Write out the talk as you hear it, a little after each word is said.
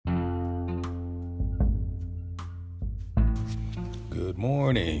Good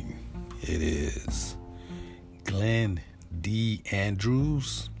morning. It is Glenn D.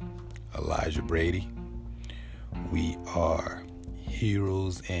 Andrews, Elijah Brady. We are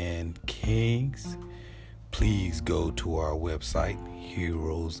Heroes and Kings. Please go to our website,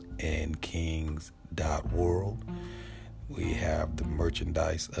 heroesandkings.world. We have the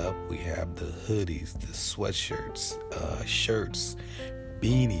merchandise up. We have the hoodies, the sweatshirts, shirts,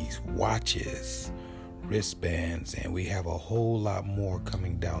 beanies, watches, wristbands, and we have a whole lot more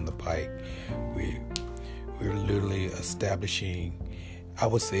coming down the pike. We're literally establishing, I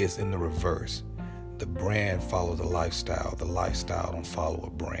would say it's in the reverse. The brand follows the lifestyle don't follow a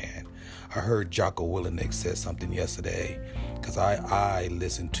brand. I heard Jocko Willink said something yesterday, because I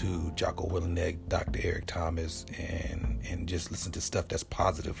listen to Jocko Willink, Dr. Eric Thomas, and just listen to stuff that's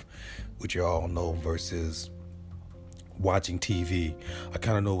positive, which you all know, versus watching TV. I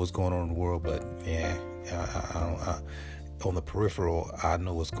kind of know what's going on in the world, but on the peripheral, I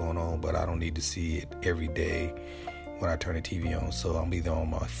know what's going on, but I don't need to see it every day when I turn the TV on. So I'm either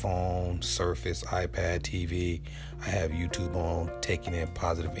on my phone, Surface, iPad, TV. I have YouTube on, taking in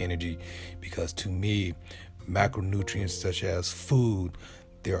positive energy, because to me, macronutrients such as food,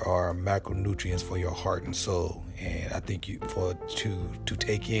 there are macronutrients for your heart and soul. And I think to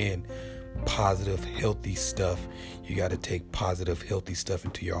take in positive, healthy stuff, you got to take positive, healthy stuff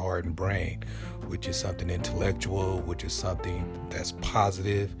into your heart and brain, which is something intellectual, which is something that's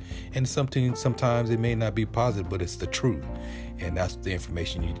positive, and something sometimes it may not be positive, but it's the truth. And that's the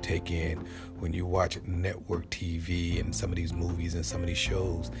information you take in when you watch network TV and some of these movies and some of these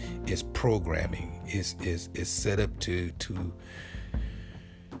shows. It's programming. It's set up to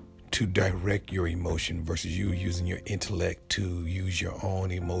direct your emotion, versus you using your intellect to use your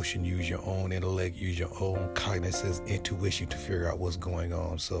own emotion, use your own intellect, use your own cognizance, intuition to figure out what's going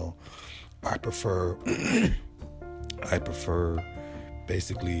on. So I prefer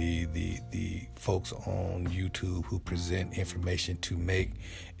basically the folks on YouTube who present information to make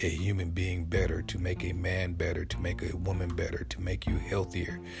a human being better, to make a man better, to make a woman better, to make you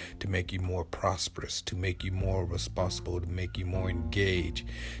healthier, to make you more prosperous, to make you more responsible, to make you more engaged,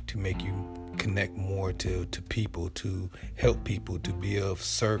 to make you connect more to people, to help people, to be of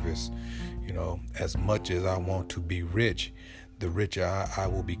service. You know, as much as I want to be rich, the richer I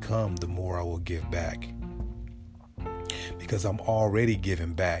will become, the more I will give back. Because I'm already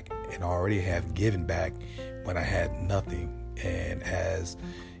giving back, and I already have given back when I had nothing. And as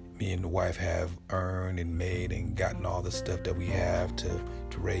me and the wife have earned and made and gotten all the stuff that we have to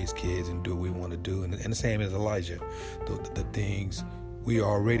raise kids and do what we want to do, and the same as Elijah, the things we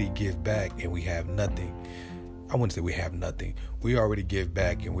already give back, and we have nothing. I wouldn't say we have nothing. We already give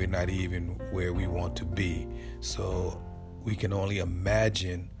back, and we're not even where we want to be. So we can only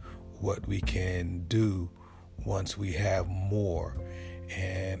imagine what we can do once we have more.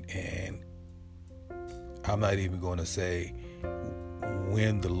 And I'm not even going to say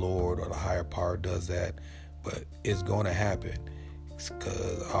when the Lord or the higher power does that, but it's going to happen,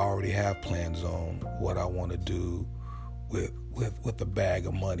 because I already have plans on what I want to do with a bag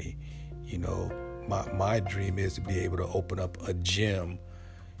of money. You know, my dream is to be able to open up a gym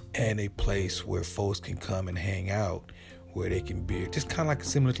and a place where folks can come and hang out, where they can be just kind of like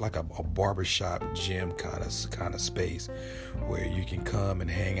similar to like a barbershop gym kind of space, where you can come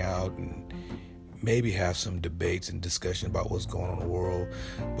and hang out and maybe have some debates and discussion about what's going on in the world.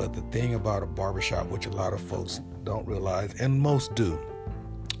 But the thing about a barbershop, which a lot of folks don't realize, and most do,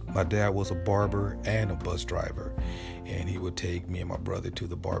 my dad was a barber and a bus driver, and he would take me and my brother to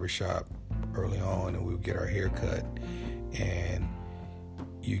the barbershop early on, and we would get our hair cut. And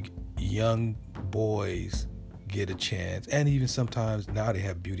you young boys get a chance, and even sometimes now they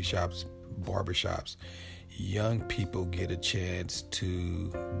have beauty shops, barbershops. Young people get a chance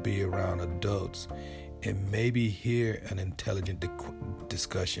to be around adults and maybe hear an intelligent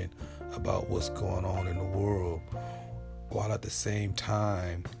discussion about what's going on in the world, while at the same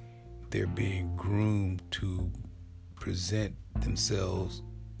time they're being groomed to present themselves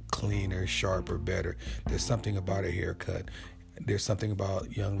cleaner, sharper, better. There's something about a haircut. There's something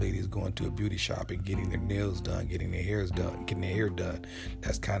about young ladies going to a beauty shop and getting their nails done, getting their hair done.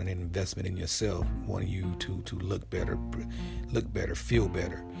 That's kind of an investment in yourself, wanting you to look better, feel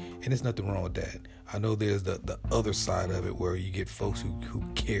better. And there's nothing wrong with that. I know there's the other side of it, where you get folks who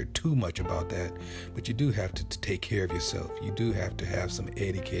care too much about that, but you do have to take care of yourself. You do have to have some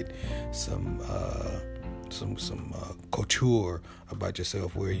etiquette, some couture about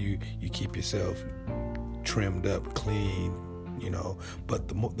yourself, where you keep yourself trimmed up, clean, you know. But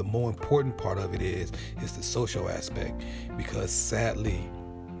the more important part of it is the social aspect, because sadly,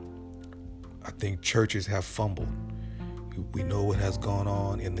 I think churches have fumbled. We know what has gone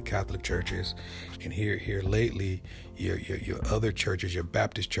on in the Catholic churches, and here lately, your other churches, your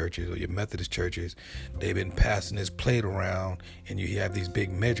Baptist churches or your Methodist churches, they've been passing this plate around, and you have these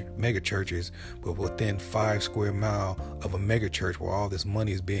big mega churches, but within 5 square mile of a mega church where all this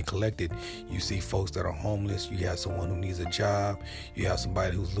money is being collected, you see folks that are homeless. You have someone who needs a job. You have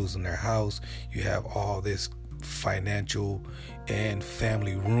somebody who's losing their house. You have all this financial and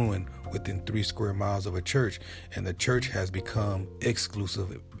family ruin within 3 square miles of a church, and the church has become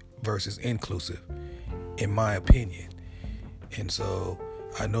exclusive versus inclusive, in my opinion. And so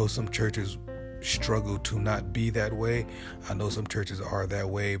I know some churches struggle to not be that way. I know some churches are that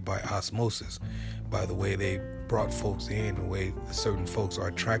way by osmosis, by the way they brought folks in, the way certain folks are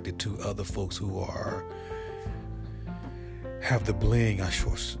attracted to other folks who have the bling, I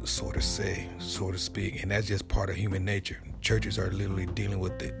should sort of speak, and that's just part of human nature. Churches are literally dealing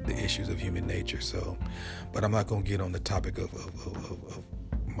with the issues of human nature. So, but I'm not going to get on the topic of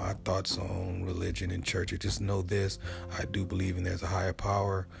my thoughts on religion and churches. Just know this: I do believe in there's a higher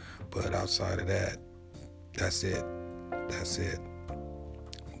power, but outside of that, that's it.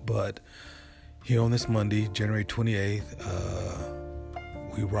 But here on this Monday, January 28th,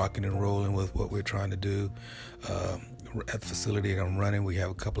 we rocking and rolling with what we're trying to do. At the facility that I'm running, we have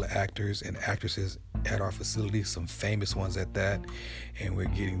a couple of actors and actresses at our facility, some famous ones at that, and we're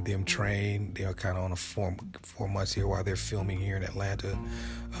getting them trained. They're kind of on a 4 months here while they're filming here in Atlanta.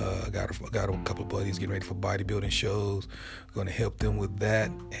 Got a couple of buddies getting ready for bodybuilding shows. Going to help them with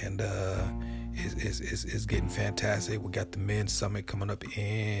that, and it's getting fantastic. We got the men's summit coming up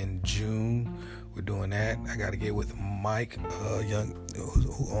in June. We're doing that. I got to get with Mike Young,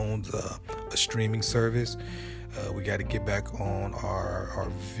 who owns a streaming service. We got to get back on our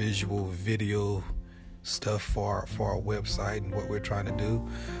visual video stuff for our website and what we're trying to do.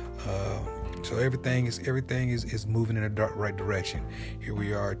 So everything is moving in the right direction. Here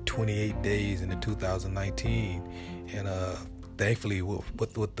we are, 28 days into 2019, and thankfully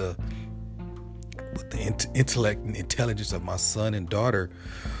with the intellect and intelligence of my son and daughter,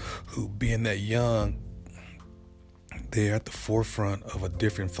 who being that young, they're at the forefront of a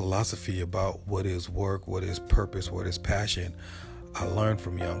different philosophy about what is work, what is purpose, what is passion. I learned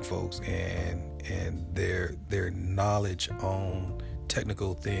from young folks and their knowledge on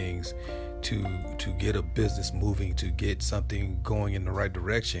technical things to get a business moving, to get something going in the right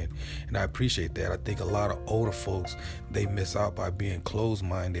direction. And I appreciate that. I think a lot of older folks, they miss out by being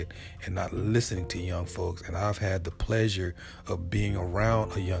closed-minded and not listening to young folks. And I've had the pleasure of being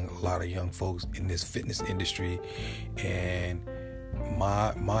around a lot of young folks in this fitness industry, and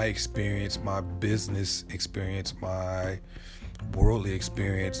my experience, my business experience, my worldly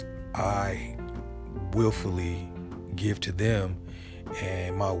experience, I willfully give to them,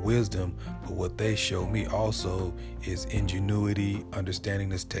 and my wisdom. But what they show me also is ingenuity, understanding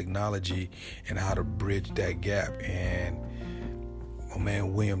this technology and how to bridge that gap. And my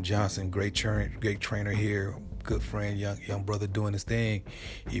man William Johnson, great trainer here, good friend, young brother doing his thing.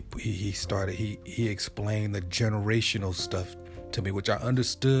 He explained the generational stuff to me, which I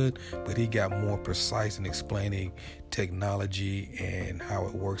understood, but he got more precise in explaining technology and how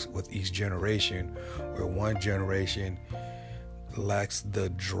it works with each generation, where one generation lacks the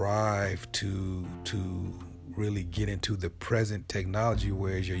drive to really get into the present technology,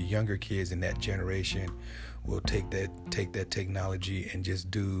 whereas your younger kids in that generation will take that technology and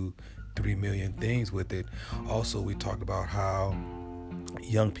just do 3 million things with it. Also, we talked about how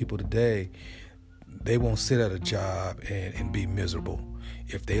young people today, they won't sit at a job and be miserable.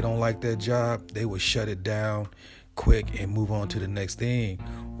 If they don't like that job, they will shut it down quick and move on to the next thing.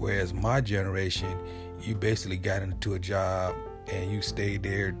 Whereas my generation, you basically got into a job and you stayed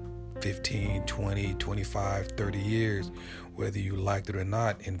there 15, 20, 25, 30 years, whether you liked it or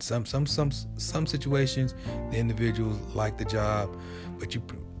not. In some situations, the individuals like the job, but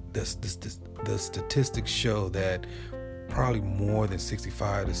the statistics show that probably more than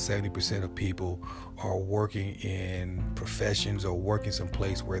 65 to 70% of people are working in professions or working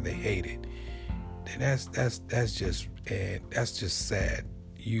someplace where they hate it. And that's just sad.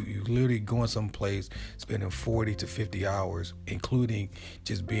 You literally going someplace, spending 40 to 50 hours, including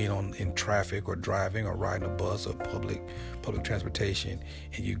just being in traffic or driving or riding a bus or public transportation,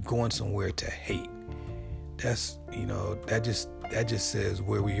 and you're going somewhere to hate. That just says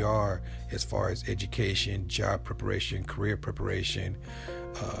where we are as far as education, job preparation, career preparation,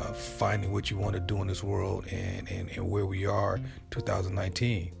 finding what you want to do in this world, and where we are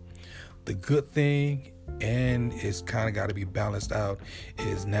 2019. The good thing, and it's kind of got to be balanced out,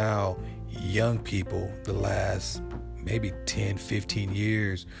 is now young people, the last maybe 10, 15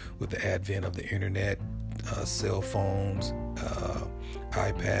 years with the advent of the internet, cell phones,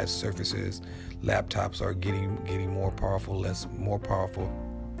 iPads, Surfaces, laptops are getting more powerful, more powerful,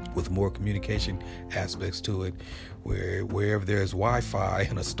 with more communication aspects to it, where wherever there's Wi-Fi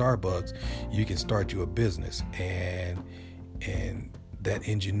in a Starbucks, you can start you a business, and that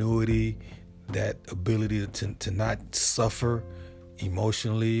ingenuity, that ability to not suffer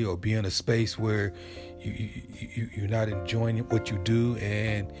emotionally or be in a space where you're not enjoying what you do.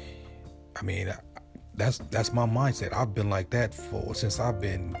 And I mean, that's my mindset. I've been like that since I've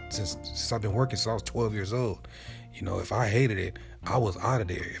been working since I was 12 years old. You know, if I hated it, I was out of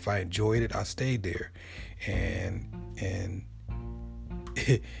there. If I enjoyed it, I stayed there. And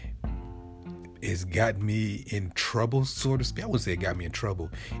it's got me in trouble, so to speak. I wouldn't say it got me in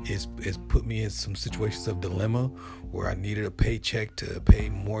trouble. It's put me in some situations of dilemma where I needed a paycheck to pay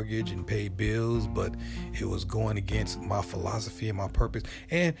mortgage and pay bills, but it was going against my philosophy and my purpose.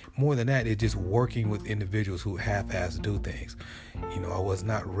 And more than that, it's just working with individuals who half-ass do things. You know, I was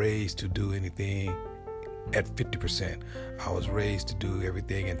not raised to do anything at 50%. I was raised to do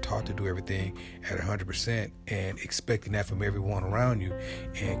everything and taught to do everything at 100%, and expecting that from everyone around you.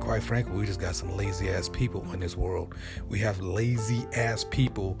 And quite frankly, we just got some lazy ass people in this world. We have lazy ass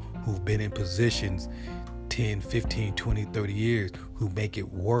people who've been in positions 10, 15, 20, 30 years who make it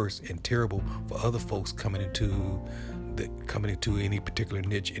worse and terrible for other folks coming into any particular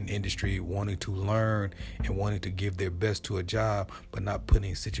niche in industry, wanting to learn and wanting to give their best to a job, but not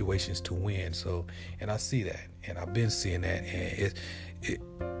putting in situations to win. So, and I see that, and I've been seeing that, and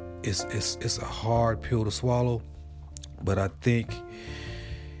it's a hard pill to swallow. But I think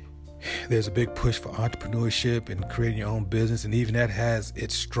there's a big push for entrepreneurship and creating your own business, and even that has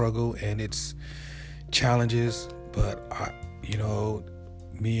its struggle and its challenges. But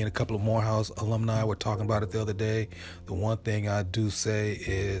me and a couple of Morehouse alumni were talking about it the other day. The one thing I do say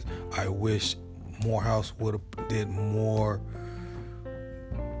is I wish Morehouse would have did more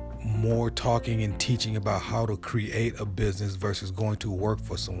talking and teaching about how to create a business versus going to work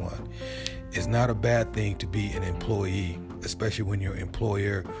for someone. It's not a bad thing to be an employee, especially when your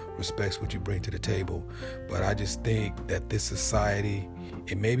employer respects what you bring to the table. But I just think that this society,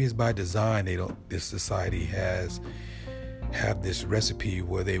 and maybe it's by design, this society have this recipe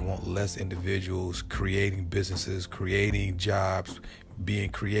where they want less individuals creating businesses, creating jobs, being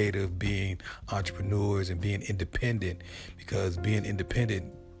creative, being entrepreneurs, and being independent, because being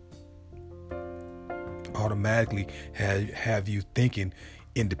independent automatically have you thinking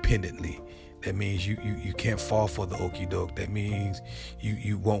independently. That means you can't fall for the okie doke. That means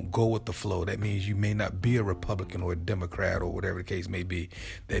you won't go with the flow. That means you may not be a Republican or a Democrat or whatever the case may be.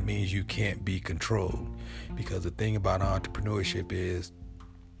 That means you can't be controlled. Because the thing about entrepreneurship is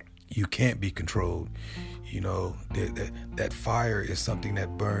you can't be controlled. You know, that fire is something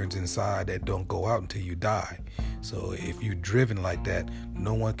that burns inside that don't go out until you die. So if you're driven like that,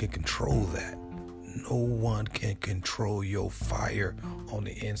 no one can control that. No one can control your fire on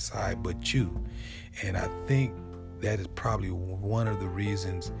the inside but you. And I think that is probably one of the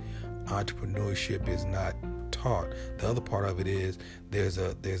reasons entrepreneurship is not taught. The other part of it is there's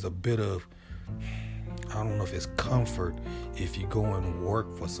a bit of, I don't know if it's comfort if you go and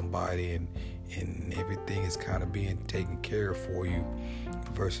work for somebody and everything is kind of being taken care of for you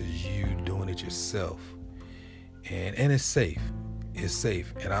versus you doing it yourself. And it's safe. It's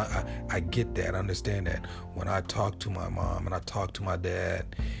safe, and I get that. I understand that. When I talk to my mom and I talk to my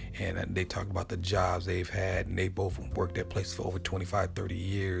dad, and they talk about the jobs they've had, and they both worked at places for over 25, 30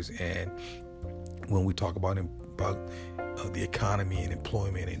 years, and when we talk about the economy and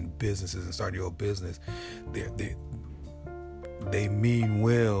employment and businesses and starting your own business, they mean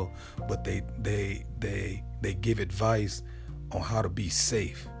well, but they give advice on how to be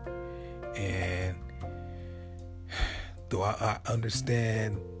safe. And though I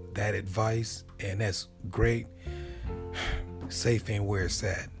understand that advice, and that's great, safe ain't where it's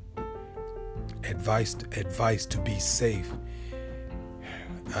at. Advice to be safe.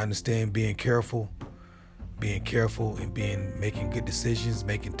 I understand being careful and making good decisions,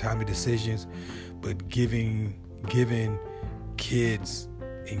 making timely decisions, but giving kids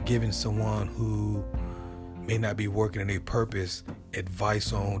and giving someone who may not be working in their purpose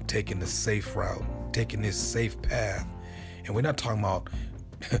advice on taking the safe route, taking this safe path. And we're not talking about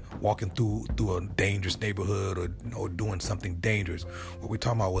walking through a dangerous neighborhood or doing something dangerous. What we're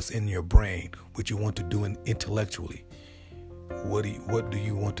talking about, what's in your brain, what you want to do intellectually. What do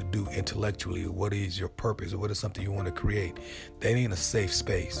you want to do intellectually? What is your purpose? Or what is something you want to create? That ain't a safe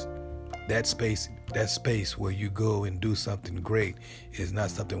space. That space where you go and do something great is not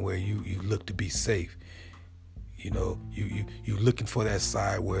something where you look to be safe. You looking for that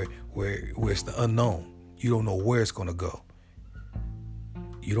side where it's the unknown. You don't know where it's gonna go.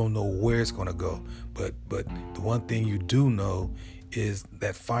 You don't know where it's gonna go. But the one thing you do know is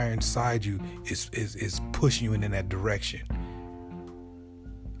that fire inside you is pushing you in that direction.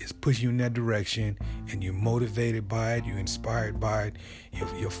 It's pushing you in that direction, and you're motivated by it. You're inspired by it.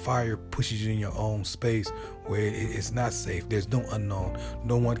 Your fire pushes you in your own space where it's not safe. There's no unknown.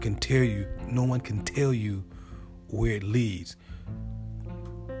 No one can tell you. No one can tell you where it leads.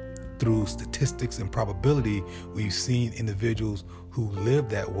 Through statistics and probability, we've seen individuals who live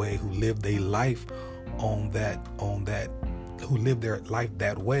that way, who live their life who live their life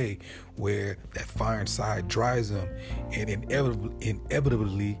that way, where that fire inside drives them, and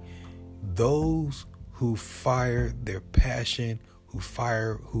inevitably, those who fire their passion, who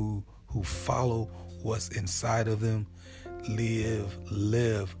follow what's inside of them,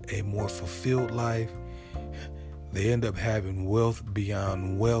 live a more fulfilled life. They end up having wealth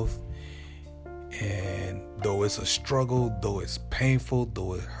beyond wealth. And though it's a struggle, though it's painful,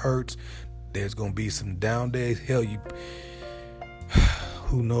 though it hurts, there's going to be some down days. Hell,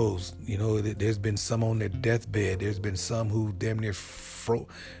 who knows? There's been some on their deathbed. There's been some who damn near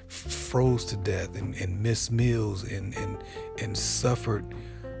froze to death and missed meals and suffered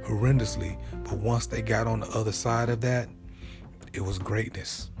horrendously. But once they got on the other side of that, it was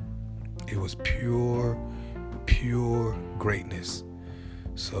greatness. It was pure greatness.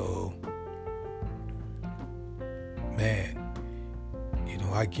 So, man,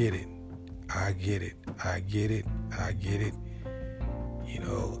 I get it.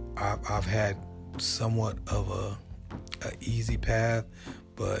 I've had somewhat of a easy path,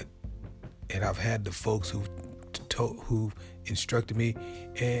 and I've had the folks who instructed me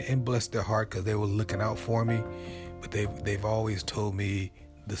and blessed their heart because they were looking out for me, but they've always told me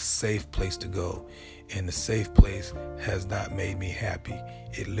the safe place to go, and the safe place has not made me happy.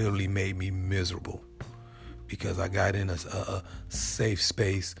 It literally made me miserable because I got in a safe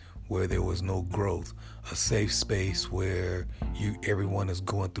space where there was no growth, a safe space where everyone is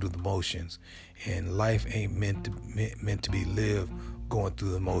going through the motions, and life ain't meant to be lived going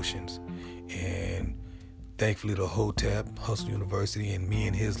through the motions. And thankfully, the Hotep, Hustle University, and me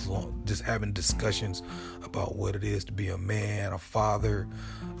and his just having discussions about what it is to be a man, a father,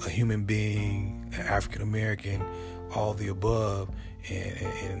 a human being, an African American, all the above,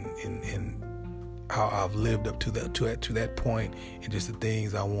 and how I've lived up to that point, and just the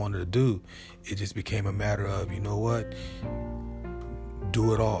things I wanted to do. It just became a matter of, you know what?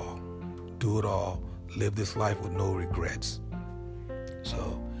 Do it all. Live this life with no regrets.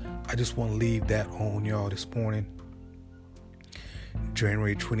 So I just want to leave that on y'all this morning.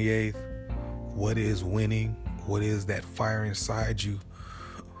 January 28th. What is winning? What is that fire inside you?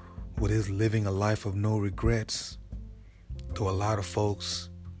 What is living a life of no regrets? Though a lot of folks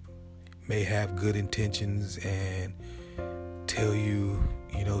may have good intentions and tell you,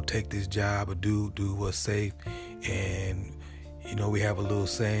 take this job or do what's safe. And, we have a little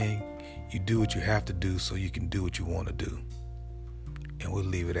saying, you do what you have to do so you can do what you want to do. And we'll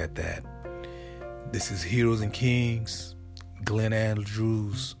leave it at that. This is Heroes and Kings, Glenn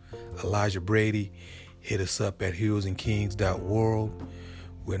Andrews, Elijah Brady. Hit us up at heroesandkings.world.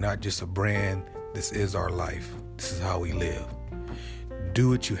 We're not just a brand. This is our life. This is how we live. Do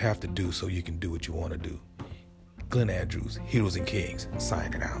what you have to do so you can do what you want to do. Glenn Andrews, Heroes and Kings,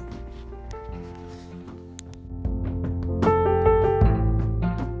 signing out.